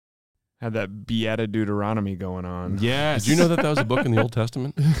Had that Beata Deuteronomy going on. Yes. Did you know that was a book in the Old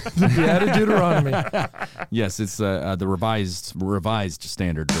Testament? The Beata Deuteronomy. Yes, it's the revised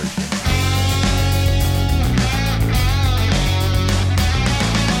standard version.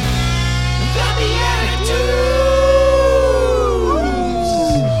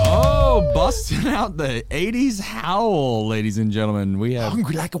 Oh, busting out the 80s howl, ladies and gentlemen. We have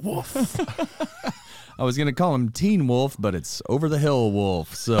Hungry like a wolf. I was going to call him Teen Wolf, but it's Over the Hill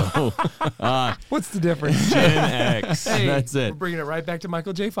Wolf. So, What's the difference? Gen X. Hey, that's it. We're bringing it right back to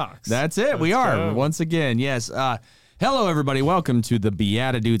Michael J. Fox. That's it. We are go. once again. Yes. Hello, everybody. Welcome to the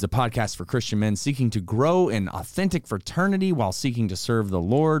Beatitudes, a podcast for Christian men seeking to grow in authentic fraternity while seeking to serve the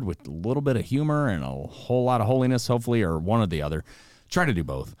Lord with a little bit of humor and a whole lot of holiness, hopefully, or one or the other. Try to do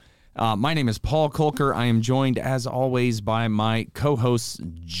both. My name is Paul Kolker. I am joined, as always, by my co-host,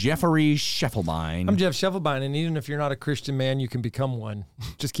 Jeffrey Scheffelbein. I'm Jeff Scheffelbein, and even if you're not a Christian man, you can become one.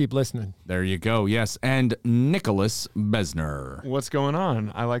 Just keep listening. There you go. Yes. And Nicholas Besner. What's going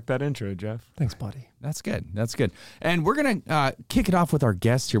on? I like that intro, Jeff. Thanks, buddy. That's good. That's good. And we're going to kick it off with our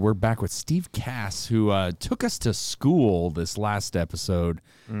guest here. We're back with Steve Kass, who took us to school this last episode.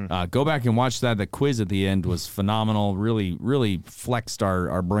 Go back and watch that. The quiz at the end was phenomenal. Really, really flexed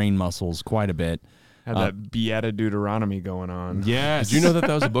our brain muscles quite a bit. Had that Beata Deuteronomy going on. Yes. Did you know that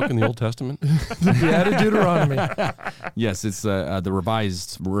was a book in the Old Testament? The Beata Deuteronomy. Yes, it's the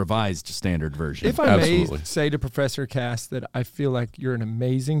revised standard version. If I Absolutely. may say to Professor Kass that I feel like you're an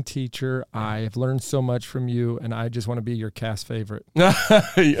amazing teacher. I have learned so much from you, and I just want to be your Kass favorite. Yeah.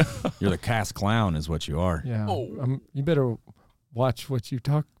 You're the Kass clown is what you are. Yeah. You better watch what you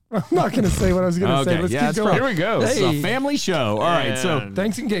talk. I'm not going to say what I was going to say. Let's keep going. Here we go. It's a Hey. family show. All right, so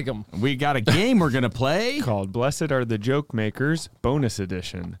Thanks and kick 'em. we got a game we're going to play. Called Blessed Are the Joke Makers Bonus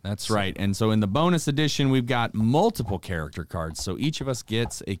Edition. That's right. And so in the bonus edition, we've got multiple character cards. So each of us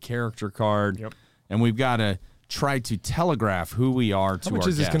gets a character card. Yep. And we've got to try to telegraph who we are to How much our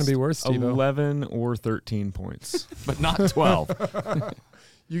is this going to be guest. worth, Steve? 11 or 13 points. But not 12.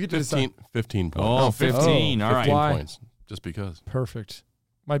 You get to decide. 15 points. Oh, 15. All right. 15 Why? points. Just because. Perfect.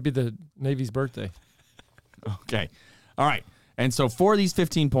 Might be the Navy's birthday. Okay. All right. And so for these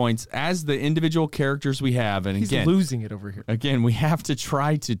 15 points, as the individual characters we have, and He's again, losing it over here. we have to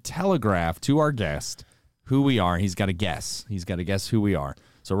try to telegraph to our guest who we are. He's got to guess. He's got to guess who we are.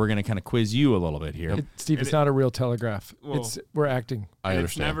 So we're going to kind of quiz you a little bit here. Steve, it's not a real telegraph. Well, We're acting. I And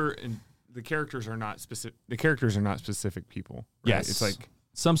understand. It's never. The characters are not specific. The characters are not specific people. Right? Yes. It's like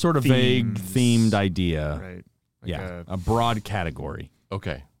Some sort of vague Themes. themed idea. right. Like Yeah. A broad category.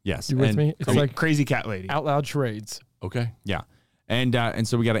 Okay. Yes. You with And- me? It's crazy, like crazy cat lady. out loud charades. Okay. Yeah. And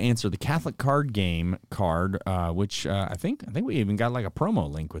so we got to answer the Catholic card game card, which I think we even got like a promo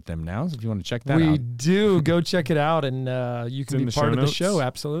link with them now. So if you want to check that We out, do. Go check it out, and you can in be the part show of the notes. show.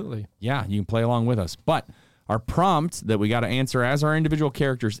 Absolutely. yeah, you can play along with us. But our prompt that we got to answer as our individual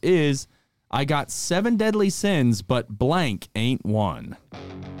characters is, I got 7 deadly sins, but blank ain't one.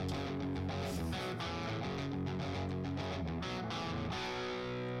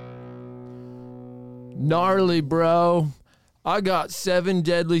 Gnarly, bro. I got 7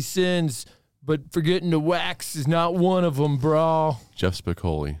 deadly sins, but forgetting to wax is not one of them, bro. Jeff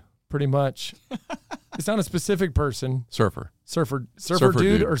Spicoli. Pretty much. It's not a specific person. Surfer. Surfer Surfer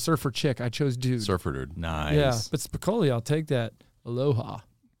dude dude. or surfer chick. I chose dude. Surfer dude. Nice. Yeah, but Spicoli, I'll take that. Aloha.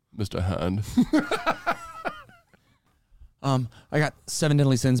 Mr. Hand. I got 7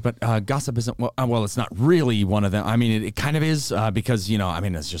 deadly sins, but gossip isn't, well, it's not really one of them. I mean, it kind of is because,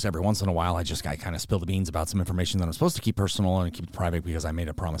 it's just every once in a while I kind of spill the beans about some information that I'm supposed to keep personal and keep it private because I made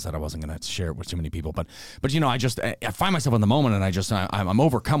a promise that I wasn't going to share it with too many people. But I find myself in the moment and I'm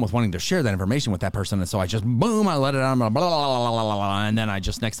overcome with wanting to share that information with that person. And so I just, boom, I let it out, blah, blah, blah, blah, blah, blah, and then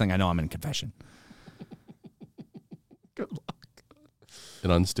next thing I know, I'm in confession. Good luck. An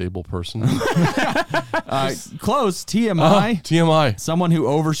unstable person. Close, TMI. TMI. Someone who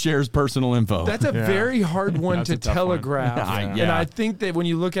overshares personal info. That's a very hard one That's to a tough one. telegraph. Yeah. And I think that when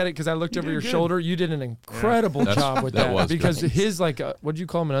you look at it, because I looked over your shoulder, you did an incredible job with that that. was Because good. his, what do you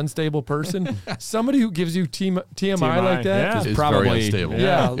call him, an unstable person? Somebody who gives you TMI like that. Yeah. It's probably- very unstable.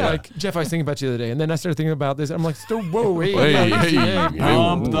 Yeah, like Jeff, I was thinking about you the other day, and then I started thinking about this. I'm like, whoa, wait, Hey,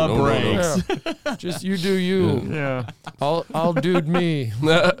 Pump the no, no, no. brakes. yeah. Just you do you. Yeah. I'll dude me.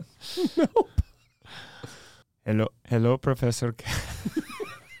 Hello, Professor.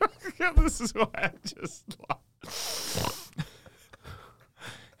 This is why I just laughed.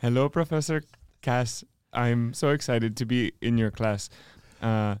 Hello, Professor Kass. I'm so excited to be in your class.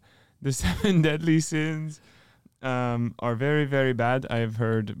 The 7 deadly sins are very, very bad, I've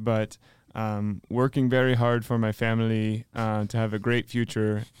heard, but working very hard for my family to have a great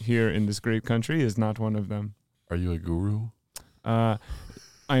future here in this great country is not one of them. Are you a guru? I'm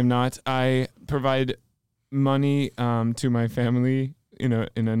not. I provide money to my family in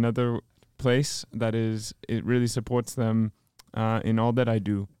another place it really supports them in all that I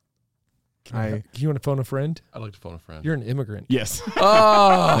do. You want to phone a friend? I'd like to phone a friend. You're an immigrant. Yes.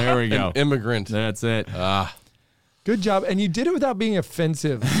 Oh, There we go. an immigrant. That's it. Good job. And you did it without being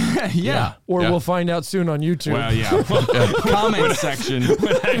offensive. Yeah. Or Yeah. we'll find out soon on YouTube. Well, yeah. Comment section.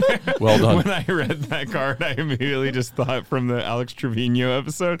 Well done. When I read that card, I immediately just thought from the Alex Trevino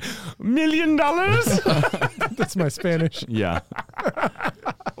episode, $1 million? That's my Spanish. Yeah.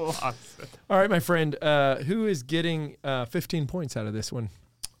 All right, my friend. Who is getting 15 points out of this one?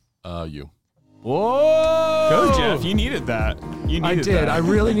 You. Whoa. Go, Jeff. You needed that. I did. I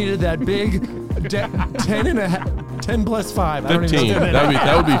really needed that big 10 plus 5. I don't even 15. know.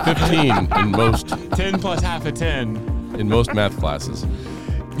 That would be 15 in most 10 plus half a 10. math classes.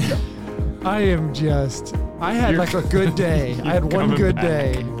 I had like a good day. I had one coming good back.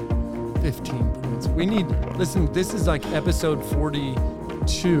 day. 15 points. Listen, this is like episode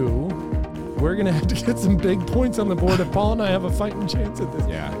 42. We're going to have to get some big points on the board if Paul and I have a fighting chance at this.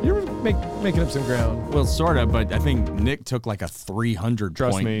 Yeah. You're making up some ground. Well, sort of, but I think Nick took like a 300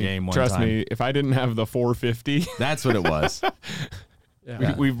 Trust point me. game one Trust time. me. If I didn't have the 450, That's what it was.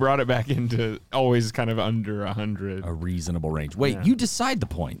 Yeah. we brought it back into always kind of under 100. A reasonable range. Wait, Yeah. you decide the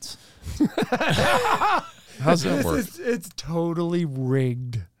points. How's that work? It's totally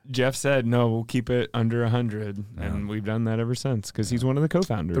rigged. Jeff said, no, we'll keep it under 100. And we've done that ever since because he's one of the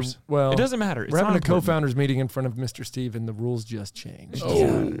co-founders. Well, it doesn't matter. It's we're having not a co-founders meeting in front of Mr. Steve, and the rules just changed.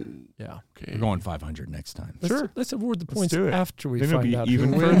 Oh, Yeah. okay. We're going 500 next time. Let's award the Let's points do it. after we Then it'll find be out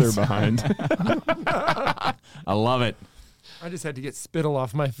even who further wins. behind. I love it. I just had to get spittle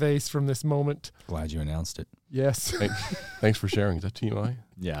off my face from this moment. Glad you announced it. Yes. Thanks for sharing. Is that TMI?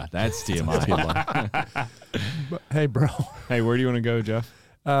 Yeah, that's TMI. But, hey, bro. Hey, where do you want to go, Jeff?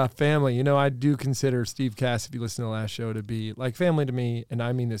 Family. You know, I do consider Steve Kass, if you listen to the last show, to be like family to me, and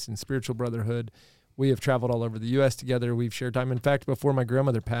I mean this in spiritual brotherhood. We have traveled all over the U.S. together. We've shared time. In fact, before my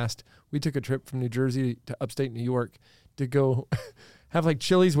grandmother passed, we took a trip from New Jersey to upstate New York to go have like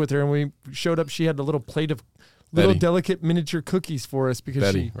Chili's with her, and we showed up. She had a little plate of little Betty. delicate miniature cookies for us because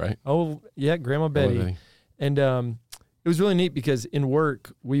Betty, right? Oh, yeah, Grandma Betty. And it was really neat because in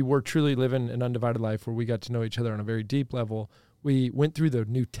work, we were truly living an undivided life where we got to know each other on a very deep level. We went through the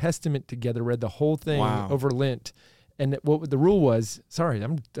New Testament together, read the whole thing Wow. over Lent. And what the rule was, sorry,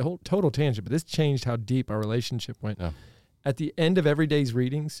 I'm a whole total tangent, but this changed how deep our relationship went. Yeah. At the end of every day's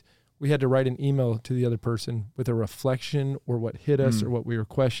readings, we had to write an email to the other person with a reflection or what hit us or what we were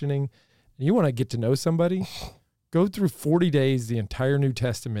questioning. And you want to get to know somebody? Go through 40 days, the entire New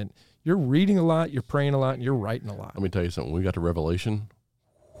Testament. You're reading a lot, you're praying a lot, and you're writing a lot. Let me tell you something. When we got to Revelation,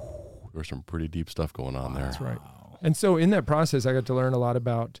 there was some pretty deep stuff going on there. That's right. And so in that process, I got to learn a lot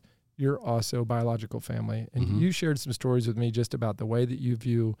about your also biological family. And you shared some stories with me just about the way that you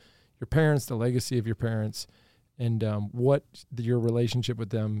view your parents, the legacy of your parents, and what your relationship with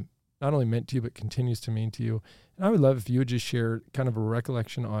them not only meant to you, but continues to mean to you. And I would love if you would just share kind of a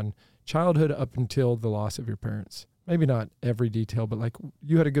recollection on childhood up until the loss of your parents. Maybe not every detail, but like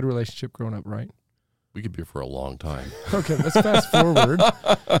you had a good relationship growing up, right? We could be here for a long time. Okay, let's fast forward.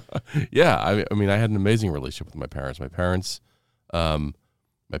 Yeah, I mean, I had an amazing relationship with my parents. My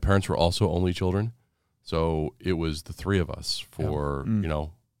parents were also only children, so it was the three of us for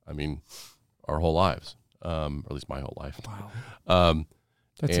our whole lives, or at least my whole life. Wow,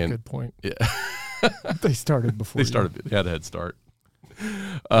 that's a and- good point. Yeah. They started before. They had a head start.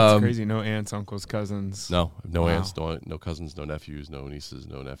 That's crazy. No aunts, uncles, cousins. No Wow. aunts, no cousins, no nephews, no nieces,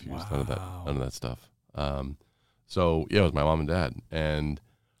 no nephews, none of that stuff. So yeah, it was my mom and dad, and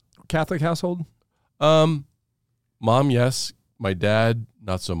Catholic household? mom, yes. My dad,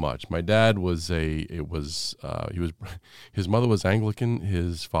 not so much. My dad was his mother was Anglican,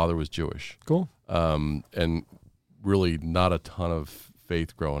 his father was Jewish. Cool. And really not a ton of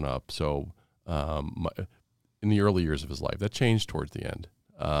faith growing up. So in the early years of his life, that changed towards the end.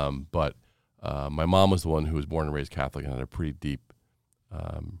 But my mom was the one who was born and raised Catholic and had a pretty deep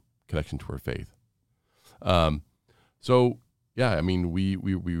connection to her faith. So yeah, I mean, we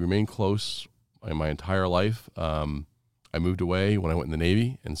remained close in my entire life. I moved away when I went in the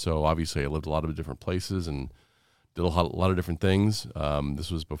Navy, and so obviously I lived a lot of different places and did a lot of different things.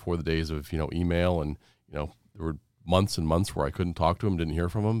 This was before the days of email, and there were months and months where I couldn't talk to him, didn't hear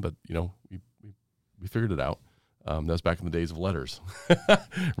from him, but we figured it out. That was back in the days of letters.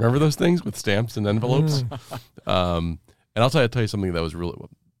 Remember those things with stamps and envelopes? And I'll tell you something that was really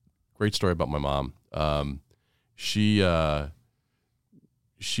great story about my mom. She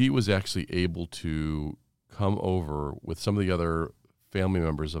was actually able to come over with some of the other family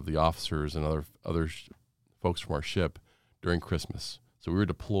members of the officers and other folks from our ship during Christmas. So we were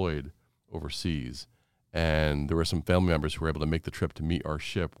deployed overseas, and there were some family members who were able to make the trip to meet our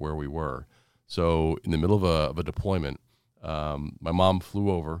ship where we were. So in the middle of a deployment, my mom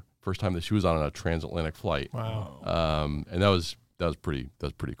flew over. First time that she was on a transatlantic flight. Wow. And that was pretty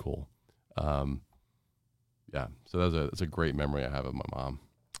cool. Yeah. So that's a great memory I have of my mom.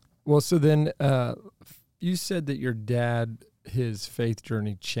 Well, so then you said that your dad, his faith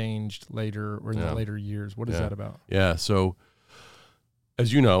journey changed later or in the later years. What is that about? Yeah. So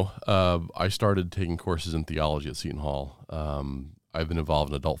as you know, I started taking courses in theology at Seton Hall. I've been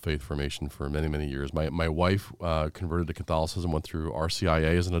involved in adult faith formation for many, many years. My wife converted to Catholicism, went through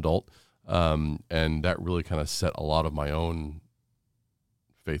RCIA as an adult, and that really kind of set a lot of my own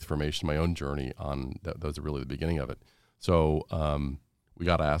faith formation, my own journey on. That was really the beginning of it. So we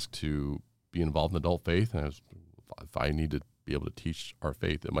got asked to be involved in adult faith, and if I need to be able to teach our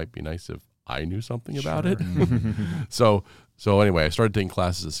faith, it might be nice if I knew something about it. So anyway, I started taking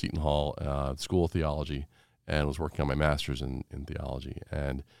classes at Seton Hall, School of Theology, and was working on my master's in theology.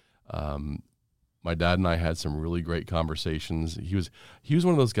 And my dad and I had some really great conversations. He was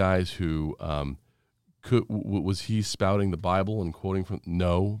one of those guys who was he spouting the Bible and quoting from?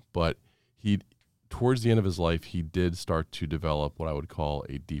 No, but towards the end of his life, he did start to develop what I would call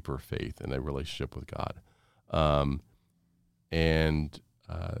a deeper faith and a relationship with God. And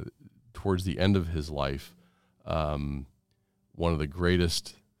towards the end of his life, one of the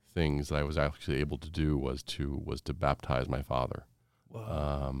greatest things that I was actually able to do was to baptize my father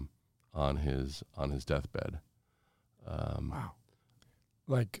on his deathbed. Wow.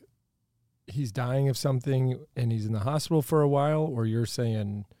 Like he's dying of something and he's in the hospital for a while, or you're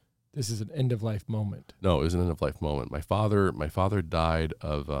saying this is an end of life moment? No, it was an end of life moment. My father died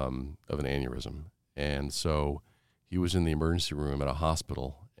of an aneurysm, and so he was in the emergency room at a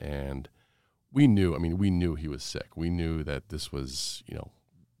hospital, and we knew he was sick. We knew that this was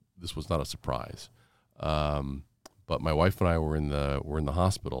not a surprise. But my wife and I were in the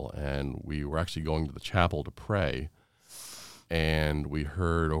hospital, and we were actually going to the chapel to pray, and we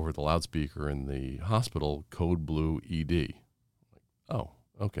heard over the loudspeaker in the hospital, code blue ED. Oh,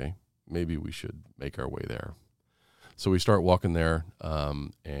 okay, maybe we should make our way there. So we start walking there,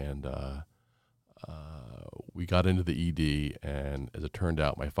 and we got into the ED, and as it turned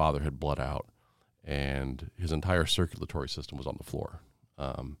out, my father had bled out, and his entire circulatory system was on the floor.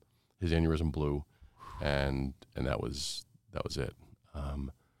 His aneurysm blew, and that was it.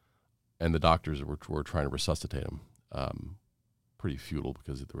 And the doctors were trying to resuscitate him. Pretty futile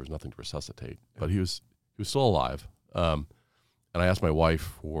because there was nothing to resuscitate, but he was still alive. And I asked my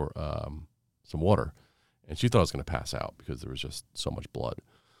wife for some water, and she thought I was going to pass out because there was just so much blood.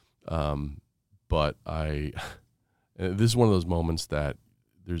 But this is one of those moments that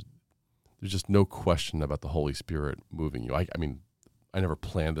there's just no question about the Holy Spirit moving you. I mean, I never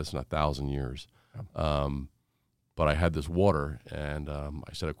planned this in 1,000 years. But I had this water, and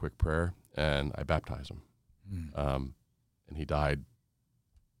I said a quick prayer, and I baptized him. And he died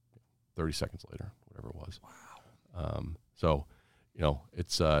 30 seconds later, whatever it was. Wow. So,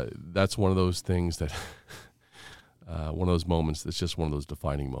 it's that's one of those things that one of those moments that's just one of those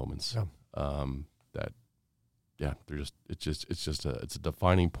defining moments. It's a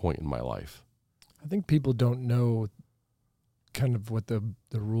defining point in my life. I think people don't know kind of what the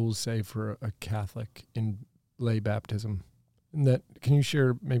rules say for a Catholic in lay baptism. And that, can you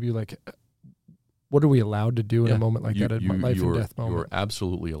share maybe like what are we allowed to do in a moment like that, a life and death moment? You're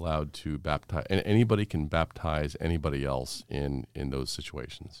absolutely allowed to baptize, and anybody can baptize anybody else in those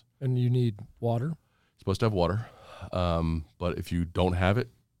situations. And you need water? You're supposed to have water, but if you don't have it,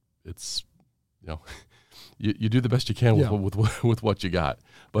 it's you do the best you can with what you got.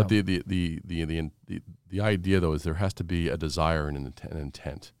 But the idea though is there has to be a desire and an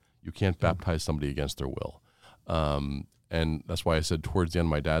intent. You can't baptize somebody against their will. And that's why I said towards the end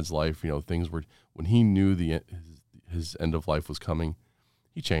of my dad's life, things were, when he knew his end of life was coming,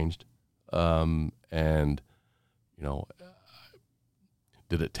 he changed. And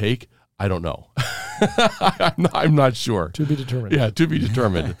did it take? I don't know. I'm not sure. To be determined. Yeah, to be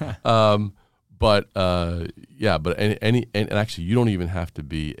determined. But actually, you don't even have to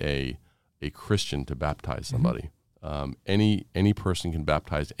be a Christian to baptize somebody. Any person can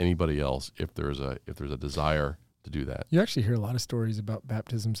baptize anybody else if there's a desire to do that. You actually hear a lot of stories about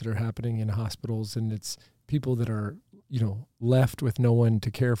baptisms that are happening in hospitals, and it's people that are left with no one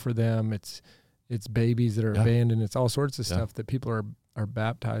to care for them. It's babies that are abandoned. It's all sorts of stuff that people are are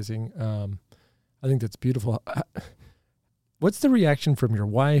baptizing. I think that's beautiful. What's the reaction from your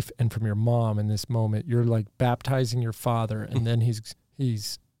wife and from your mom in this moment? You're like baptizing your father, and then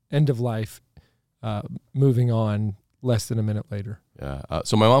he's end of life, moving on less than a minute later. Yeah.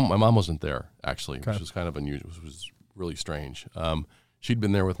 So my mom wasn't there actually, Okay. which was kind of unusual. It was really strange. She'd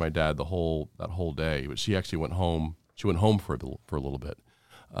been there with my dad that whole day, but she actually went home. She went home for a little bit,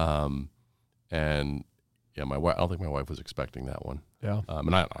 and yeah, my wife. I don't think my wife was expecting that one. Yeah.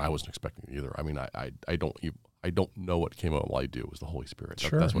 And I wasn't expecting it either. I mean, I don't know what came over. All I do. It was the Holy Spirit.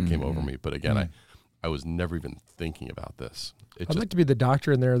 Sure. That's what came over me. But again, I was never even thinking about this. I'd like to be the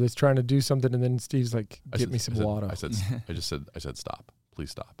doctor in there that's trying to do something, and then Steve's like, "Get me some water." I said, stop. Please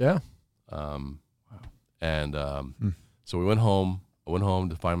stop. Yeah. And so we went home. I went home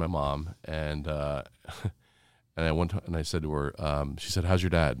to find my mom, and and I went and I said to her, she said, "How's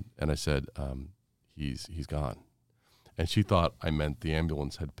your dad?" And I said, he's gone. And she thought I meant the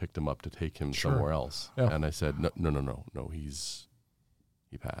ambulance had picked him up to take him somewhere else. Yeah. And I said, no,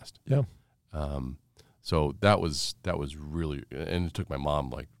 he passed. Yeah. So that was really, and it took my mom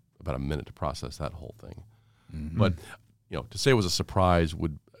like about a minute to process that whole thing. Mm-hmm. But to say it was a surprise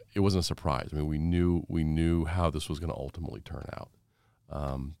it wasn't a surprise. I mean, we knew how this was going to ultimately turn out.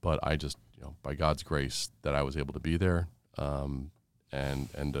 But I just, by God's grace, that I was able to be there, and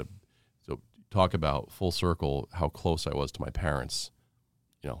so talk about full circle how close I was to my parents.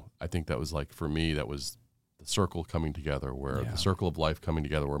 I think that was like, for me, that was the circle coming together, where the circle of life coming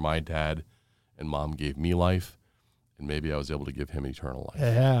together, where my dad and mom gave me life, and maybe I was able to give him eternal life.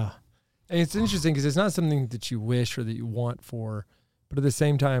 Yeah. And it's interesting because it's not something that you wish or that you want for, but at the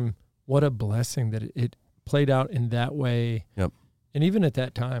same time, what a blessing that it played out in that way. Yep. And even at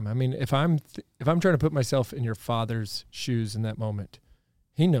that time, I mean, if I'm trying to put myself in your father's shoes in that moment,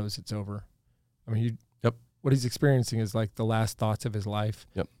 he knows it's over. I mean, what he's experiencing is like the last thoughts of his life.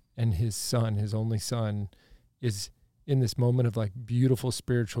 Yep. And his son, his only son, is in this moment of like beautiful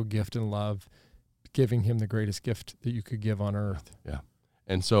spiritual gift and love, giving him the greatest gift that you could give on earth. Yeah.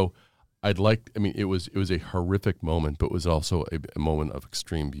 And so it was a horrific moment, but it was also a moment of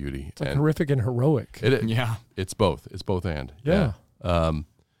extreme beauty. It's like horrific and heroic. It's both. It's both and. Yeah.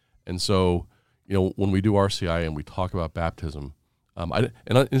 And so, when we do RCI and we talk about baptism,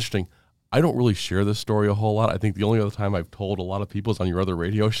 interesting, I don't really share this story a whole lot. I think the only other time I've told a lot of people is on your other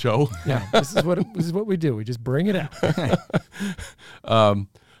radio show. Yeah, this is what we do. We just bring it out.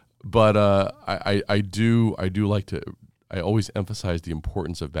 But I do like to. I always emphasize the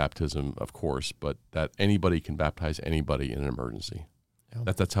importance of baptism, of course, but that anybody can baptize anybody in an emergency.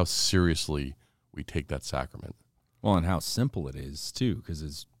 Yeah. That's how seriously we take that sacrament. Well, and how simple it is too, because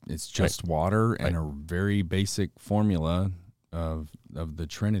it's just water and a very basic formula of the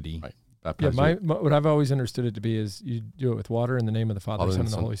Trinity. Right. Yeah, what I've always understood it to be is you do it with water in the name of the Father, Son, and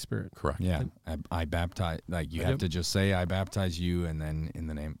the Holy Spirit. Correct. Yeah, I baptize. Like you have to just say, "I baptize you," and then in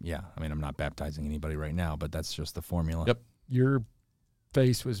the name. Yeah, I mean, I'm not baptizing anybody right now, but that's just the formula. Yep. Your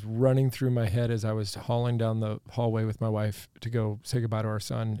face was running through my head as I was hauling down the hallway with my wife to go say goodbye to our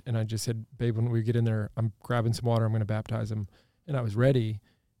son, and I just said, "Babe, when we get in there, I'm grabbing some water. I'm going to baptize him," and I was ready.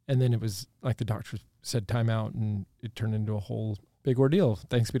 And then it was like the doctor said, "Time out," and it turned into a whole big ordeal.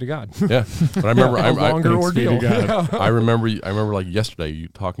 Thanks be to God. Yeah, but I remember a longer ordeal. I remember like yesterday you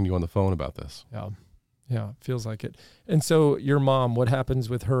talking to you on the phone about this. Yeah, it feels like it. And so your mom, what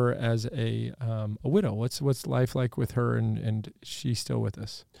happens with her as a widow? What's life like with her, and she's still with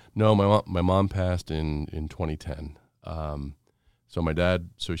us? No, my mom passed in 2010. So my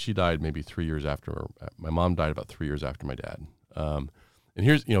dad, she died maybe 3 years after. My mom died about 3 years after my dad. And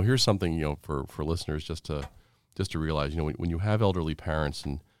here's something for listeners just to realize, when you have elderly parents,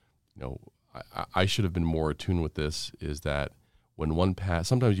 and I should have been more attuned with this, is that when one pass,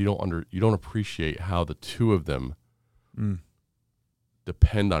 sometimes you don't appreciate how the two of them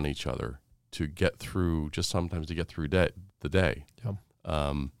depend on each other to get through the day.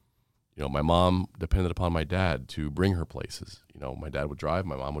 Yeah. My mom depended upon my dad to bring her places. My dad would drive,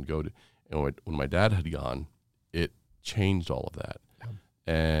 my mom would go to, when my dad had gone, it changed all of that. Yeah.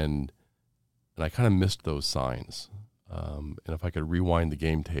 And I kind of missed those signs. And if I could rewind the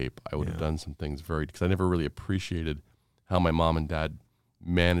game tape, I would have done some things because I never really appreciated how my mom and dad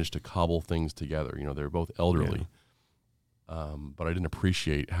managed to cobble things together. They were both elderly, but I didn't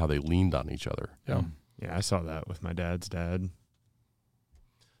appreciate how they leaned on each other. Yeah, I saw that with my dad's dad.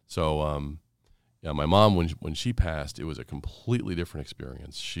 So, my mom, when she passed, it was a completely different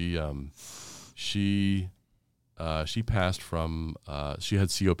experience. She passed from she had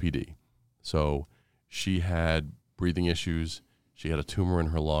COPD, so she had breathing issues. She had a tumor in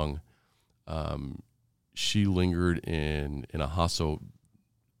her lung. she lingered in a hospital.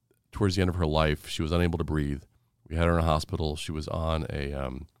 Towards the end of her life, she was unable to breathe. We had her in a hospital. She was on a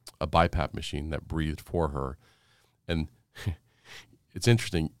BiPAP machine that breathed for her. And it's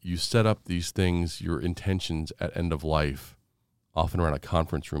interesting. You set up these things, your intentions at end of life, often around a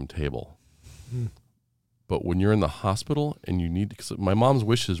conference room table. Mm. But when you're in the hospital and you need, because my mom's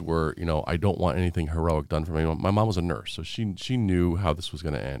wishes were, I don't want anything heroic done for me. My mom was a nurse, so she knew how this was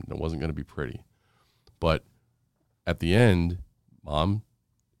going to end. It wasn't going to be pretty. But at the end, Mom,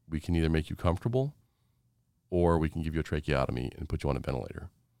 we can either make you comfortable or we can give you a tracheotomy and put you on a ventilator.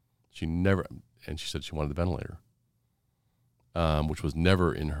 She said she wanted the ventilator, which was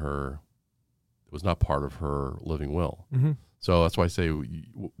never in her, it was not part of her living will. Mm-hmm. So that's why I say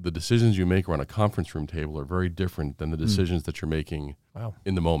the decisions you make around a conference room table are very different than the decisions that you're making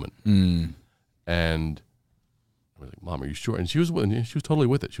in the moment. Mm. And I was like, Mom, are you sure? And she was totally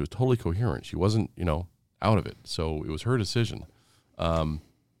with it. She was totally coherent. She wasn't, out of it. So it was her decision. But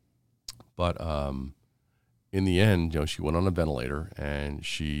in the end, she went on a ventilator and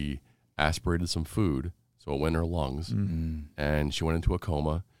she aspirated some food, so it went in her lungs, and she went into a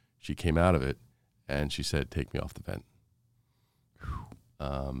coma. She came out of it, and she said, "Take me off the vent."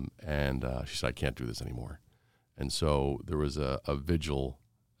 And she said, "I can't do this anymore." And so there was a vigil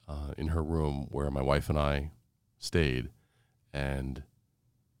in her room where my wife and I stayed, and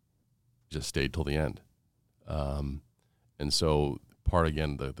just stayed till the end. And so part,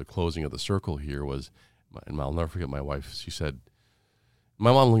 again, the closing of the circle here was, and I'll never forget my wife, she said,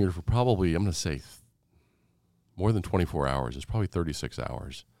 my mom lingered for probably, I'm going to say, more than 24 hours. It's probably 36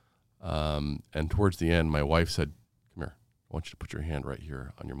 hours. And towards the end, my wife said, "Come here, I want you to put your hand right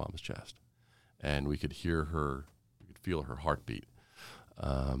here on your mom's chest." And we could hear her, we could feel her heartbeat.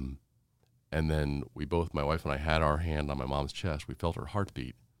 And then my wife and I had our hand on my mom's chest. We felt her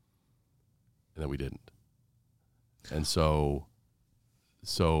heartbeat, and then we didn't. And so I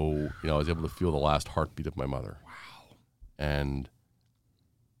was able to feel the last heartbeat of my mother. Wow. And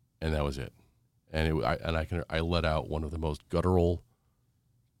that was it. And I let out one of the most guttural,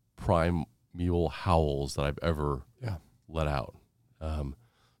 primeval howls that I've ever let out.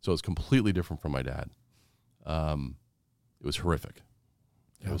 So it's completely different from my dad. It was horrific.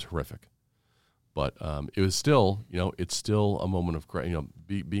 Yeah. It was horrific. But it was still, it's still a moment of great,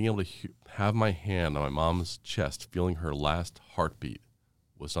 being able to have my hand on my mom's chest, feeling her last heartbeat,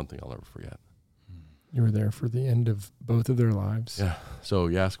 was something I'll never forget. You were there for the end of both of their lives. Yeah. So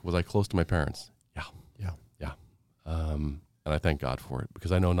you ask, was I close to my parents? Yeah. Yeah. Yeah. And I thank God for it,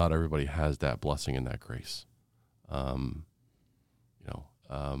 because I know not everybody has that blessing and that grace.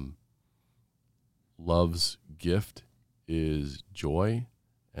 Love's gift is joy,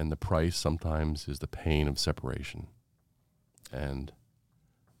 and the price sometimes is the pain of separation. And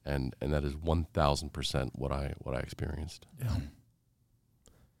that is 1,000% what I experienced. Yeah.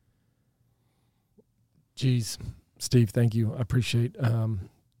 Geez, Steve, thank you. I appreciate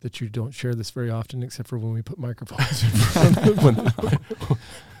that you don't share this very often, except for when we put microphones in front of them.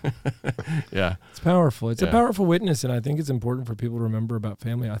 Yeah. It's powerful. It's a powerful witness, and I think it's important for people to remember about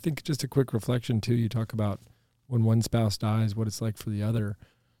family. I think just a quick reflection, too, you talk about when one spouse dies, what it's like for the other.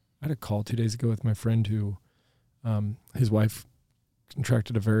 I had a call 2 days ago with my friend who his wife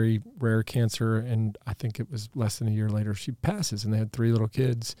contracted a very rare cancer, and I think it was less than a year later she passes, and they had 3 little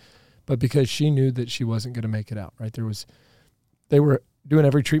kids. But because she knew that she wasn't going to make it out, right? They were doing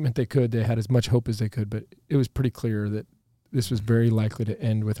every treatment they could. They had as much hope as they could, but it was pretty clear that this was very likely to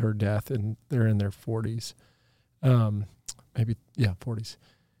end with her death, and they're in their 40s. 40s.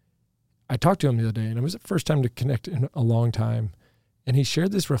 I talked to him the other day, and it was the first time to connect in a long time, and he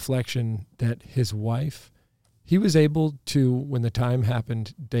shared this reflection that his wife, he was able to, when the time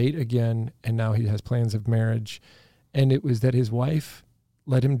happened, date again, and now he has plans of marriage, and it was that his wife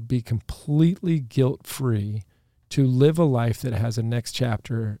let him be completely guilt-free to live a life that has a next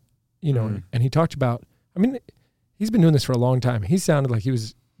chapter, and he talked about, he's been doing this for a long time. He sounded like he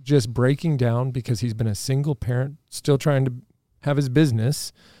was just breaking down because he's been a single parent, still trying to have his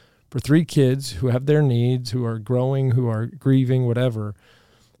business for 3 kids who have their needs, who are growing, who are grieving, whatever.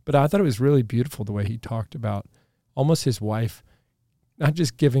 But I thought it was really beautiful the way he talked about almost his wife, not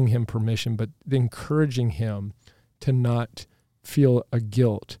just giving him permission, but encouraging him to not feel a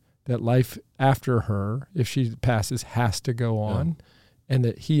guilt that life after her, if she passes, has to go on, and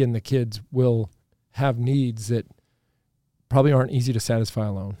that he and the kids will have needs that probably aren't easy to satisfy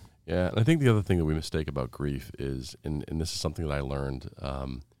alone. Yeah, and I think the other thing that we mistake about grief is, and this is something that I learned,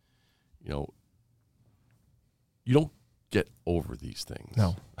 you don't get over these things.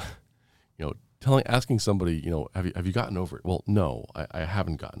 No. asking somebody, have you gotten over it? Well, no, I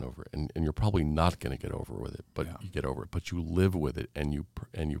haven't gotten over it, and you're probably not going to get over with it, but you get over it, but you live with it, and you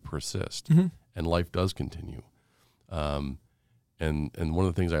persist, and life does continue. And one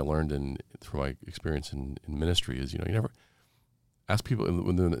of the things I learned from my experience in ministry is, you never ask people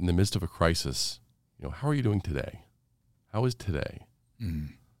when they're in the midst of a crisis, how are you doing today? How is today?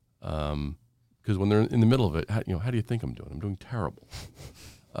 Because when they're in the middle of it, how do you think I'm doing? I'm doing terrible.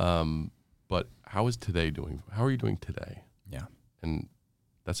 But how is today doing? How are you doing today? Yeah. And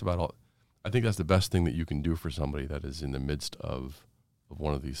that's about all. I think that's the best thing that you can do for somebody that is in the midst of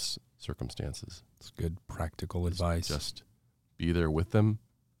one of these circumstances. It's good practical advice. Just be there with them.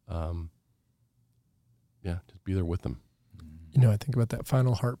 Just be there with them. I think about that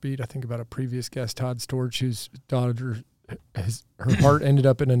final heartbeat. I think about a previous guest, Todd Storch, whose daughter, her heart ended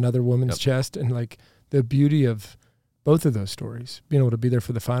up in another woman's chest. And like the beauty of both of those stories, being able to be there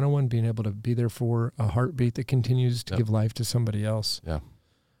for the final one, being able to be there for a heartbeat that continues to give life to somebody else. Yeah.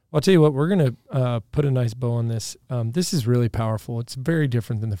 I'll tell you what, we're going to put a nice bow on this. This is really powerful. It's very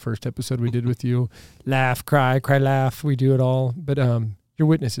different than the first episode we did with you. Laugh, cry, laugh. We do it all. But your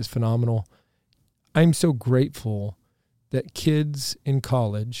witness is phenomenal. I'm so grateful that kids in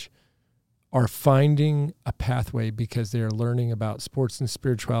college are finding a pathway because they are learning about sports and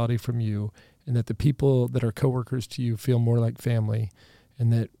spirituality from you, and that the people that are coworkers to you feel more like family,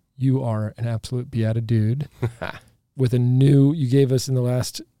 and that you are an absolute beata dude. With you gave us in the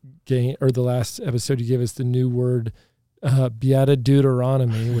last game or the last episode, you gave us the new word, beata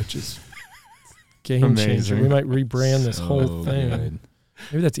Deuteronomy, which is game changer. We might rebrand this whole thing. Good.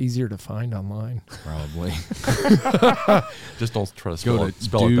 Maybe that's easier to find online. Probably. Just don't try to Go to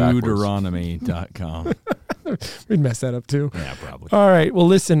spell it backwards. Deuteronomy.com. We'd mess that up too. Yeah, probably. All right. Well,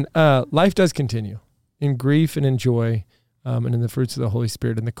 listen, life does continue in grief and in joy, and in the fruits of the Holy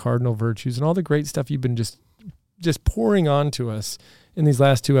Spirit and the cardinal virtues and all the great stuff you've been just pouring on to us in these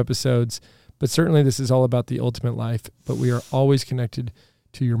last 2 episodes. But certainly this is all about the ultimate life. But we are always connected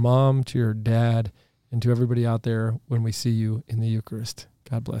to your mom, to your dad, and to everybody out there when we see you in the Eucharist.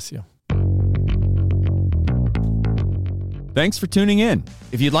 God bless you. Thanks for tuning in.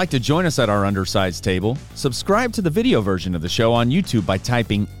 If you'd like to join us at our undersized table, subscribe to the video version of the show on YouTube by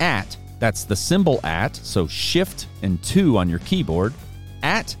typing @ that's the symbol @, so shift and 2 on your keyboard,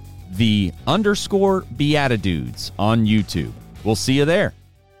 @the_Beatitudes on YouTube. We'll see you there.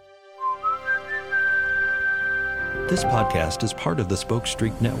 This podcast is part of the Spoke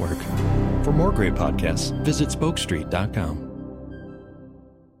Street Network. For more great podcasts, visit spokestreet.com.